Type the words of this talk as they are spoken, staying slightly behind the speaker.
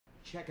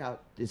check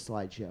out this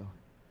slideshow.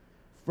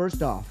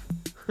 First off,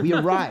 we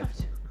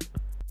arrived.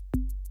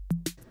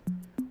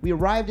 We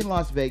arrived in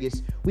Las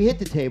Vegas. We hit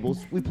the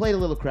tables. We played a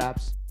little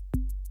craps.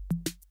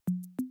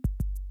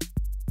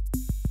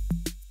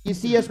 You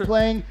see us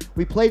playing,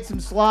 we played some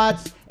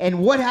slots, and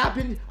what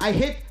happened? I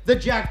hit the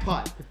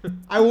jackpot.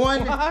 I won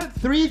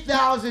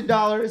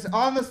 $3,000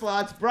 on the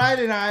slots,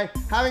 Brian and I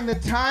having the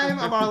time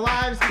of our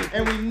lives,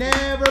 and we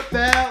never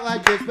felt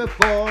like this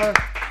before.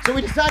 So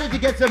we decided to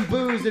get some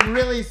booze and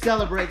really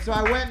celebrate. So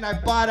I went and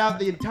I bought out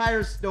the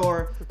entire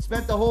store,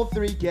 spent the whole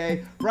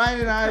 $3K.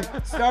 Brian and I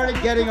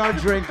started getting our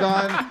drink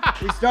on.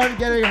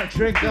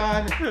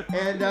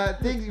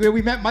 And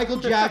we met Michael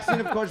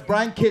Jackson. Of course,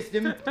 Brian kissed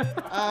him.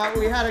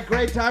 We had a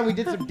great time. We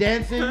did some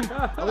dancing,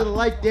 a little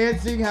light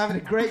dancing, having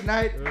a great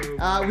night.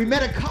 We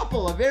met a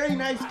couple, a very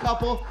nice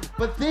couple,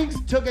 but things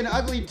took an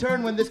ugly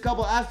turn when this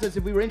couple asked us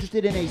if we were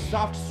interested in a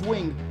soft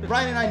swing.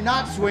 Brian and I,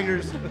 not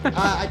swingers.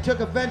 I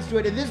took offense to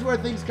it, and this is where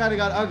things kind of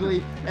got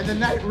ugly, and the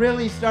night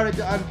really started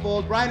to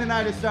unfold. Brian and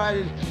I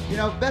decided,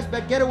 best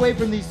bet, get away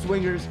from these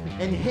swingers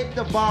and hit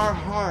the bar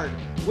hard,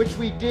 which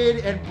we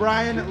did, and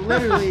Brian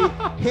literally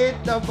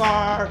hit the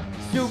bar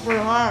super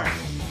hard.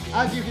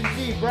 As you can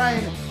see,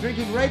 Brian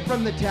drinking right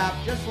from the tap,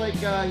 just like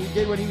he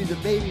did when he was a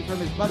baby from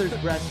his mother's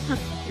breast,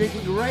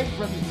 drinking right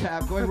from the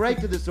tap, going right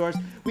to the source.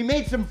 We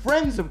made some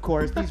friends, of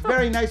course, these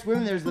very nice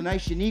women. There's the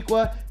nice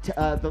Shaniqua,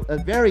 a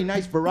very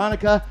nice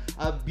Veronica,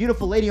 a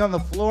beautiful lady on the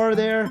floor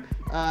there.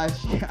 I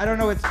don't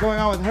know what's going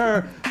on with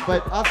her,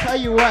 but I'll tell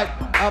you what,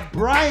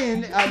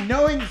 Brian,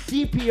 knowing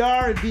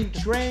CPR and being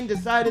trained,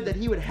 decided that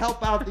he would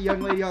help out the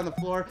young lady on the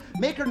floor,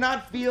 make her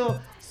not feel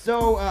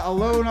so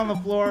alone on the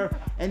floor,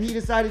 and he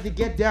decided to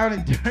get down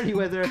and dirty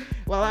with her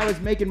while I was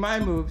making my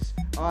moves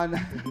on.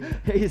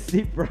 Here you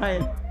see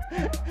Brian.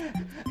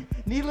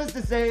 Needless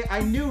to say,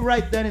 I knew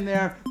right then and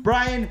there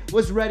Brian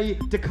was ready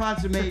to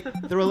consummate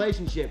the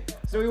relationship.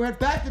 So we went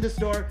back to the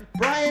store.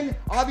 Brian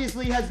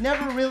obviously has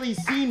never really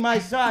seen my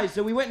size,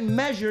 so we went and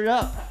measured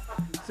up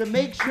to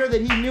make sure that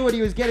he knew what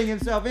he was getting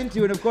himself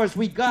into, and of course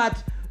we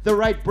got the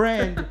right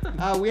brand.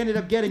 We ended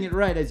up getting it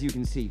right, as you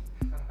can see.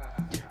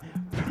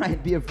 Brian,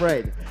 be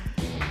afraid.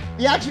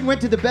 The action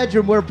went to the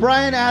bedroom where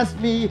Brian asked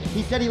me,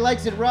 he said he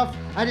likes it rough.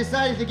 I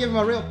decided to give him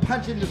a real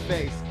punch in the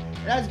face.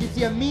 And as you can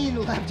see, a mean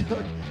left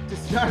hook to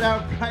start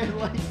out. Brian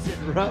likes it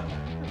rough.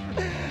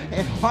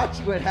 And watch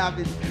what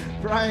happens.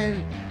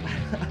 Brian,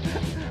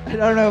 I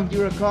don't know if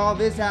you recall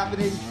this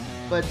happening,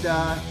 but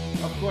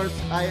of course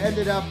I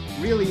ended up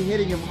really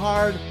hitting him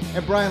hard,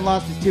 and Brian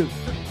lost his tooth.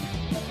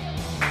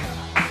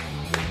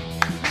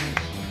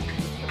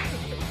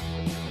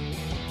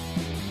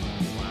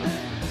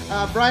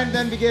 Brian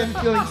then began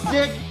feeling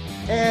sick,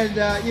 and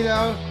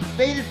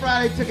Faded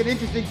Friday took an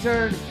interesting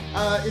turn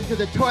into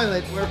the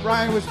toilet where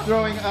Brian was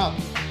throwing up.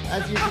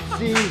 As you can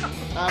see,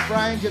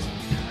 Brian just...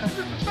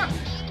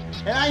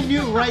 And I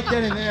knew right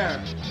then and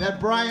there that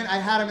Brian, I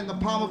had him in the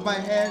palm of my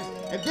hands,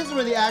 and this is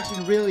where the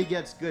action really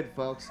gets good,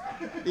 folks.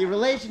 The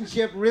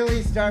relationship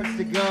really starts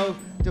to go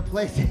to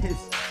places.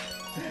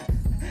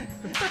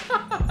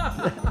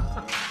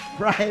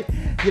 Brian,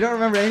 you don't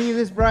remember any of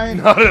this, Brian?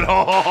 Not at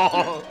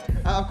all.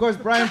 Of course,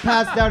 Brian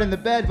passed out in the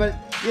bed, but,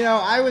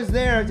 I was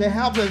there to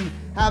help him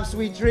have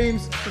sweet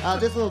dreams.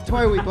 This little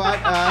toy we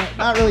bought,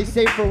 not really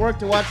safe for work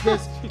to watch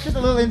this. Just a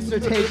little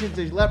insertion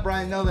to let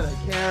Brian know that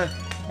I care.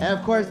 And,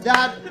 of course,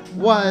 that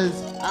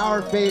was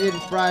our Faded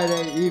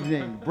Friday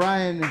evening.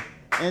 Brian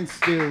and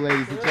Stu,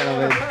 ladies and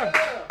gentlemen.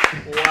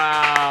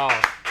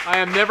 Wow. I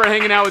am never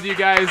hanging out with you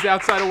guys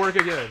outside of work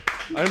again.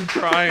 I'm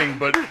crying,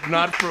 but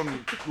not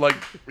from,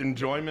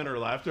 enjoyment or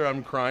laughter.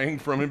 I'm crying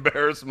from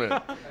embarrassment.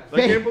 I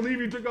can't believe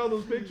you took all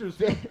those pictures.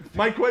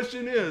 My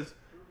question is,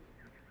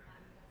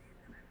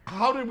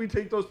 how did we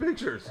take those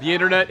pictures? The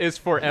internet is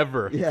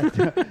forever. Yeah,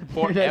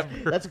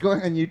 forever. That's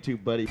going on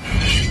YouTube, buddy.